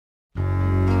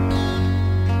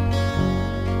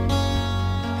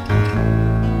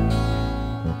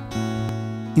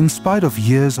In spite of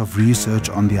years of research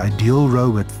on the ideal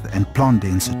row width and plant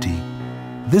density,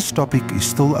 this topic is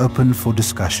still open for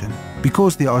discussion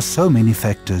because there are so many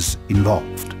factors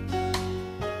involved.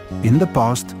 In the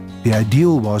past, the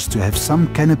ideal was to have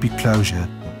some canopy closure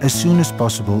as soon as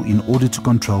possible in order to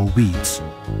control weeds.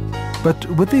 But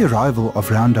with the arrival of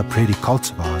Roundup Ready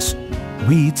cultivars,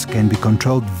 weeds can be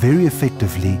controlled very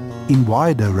effectively in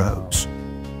wider rows.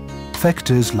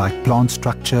 Factors like plant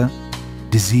structure,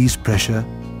 disease pressure,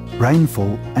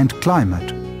 rainfall and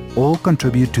climate all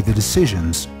contribute to the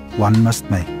decisions one must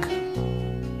make.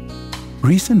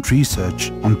 Recent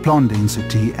research on plant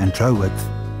density and row width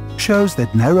shows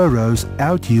that narrow rows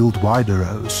out-yield wider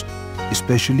rows,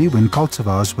 especially when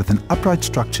cultivars with an upright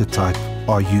structure type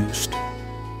are used.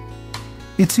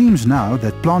 It seems now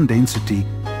that plant density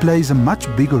plays a much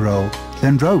bigger role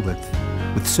than row width,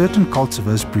 with certain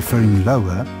cultivars preferring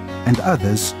lower and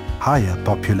others higher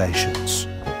populations.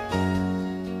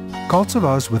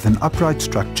 Cultivars with an upright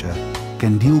structure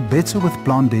can deal better with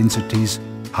plant densities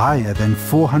higher than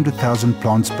 400,000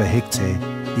 plants per hectare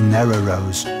in narrow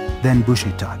rows than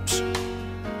bushy types.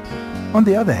 On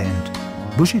the other hand,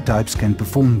 bushy types can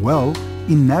perform well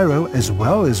in narrow as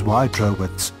well as wide row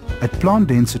widths at plant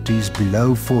densities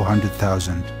below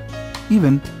 400,000,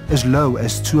 even as low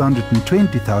as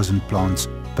 220,000 plants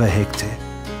per hectare.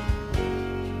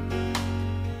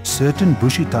 Certain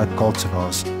bushy type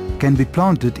cultivars can be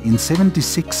planted in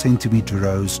 76 cm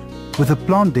rows with a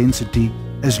plant density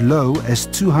as low as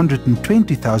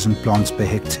 220,000 plants per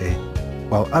hectare,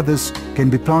 while others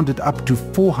can be planted up to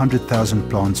 400,000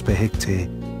 plants per hectare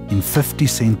in 50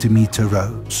 cm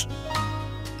rows.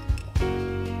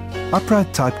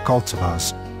 Upright type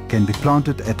cultivars can be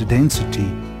planted at a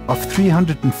density of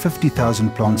 350,000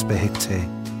 plants per hectare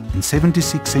in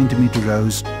 76 cm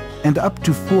rows and up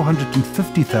to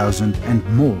 450,000 and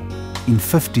more in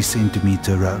 50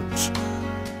 cm rows.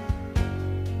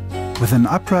 With an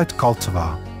upright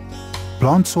cultivar,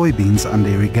 plant soybeans under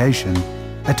irrigation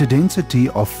at a density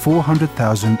of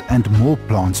 400,000 and more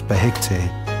plants per hectare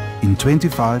in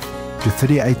 25 to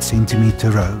 38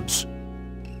 cm rows.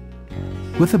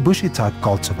 With a bushy type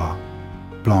cultivar,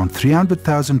 plant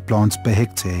 300,000 plants per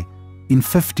hectare in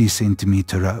 50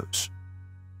 cm rows.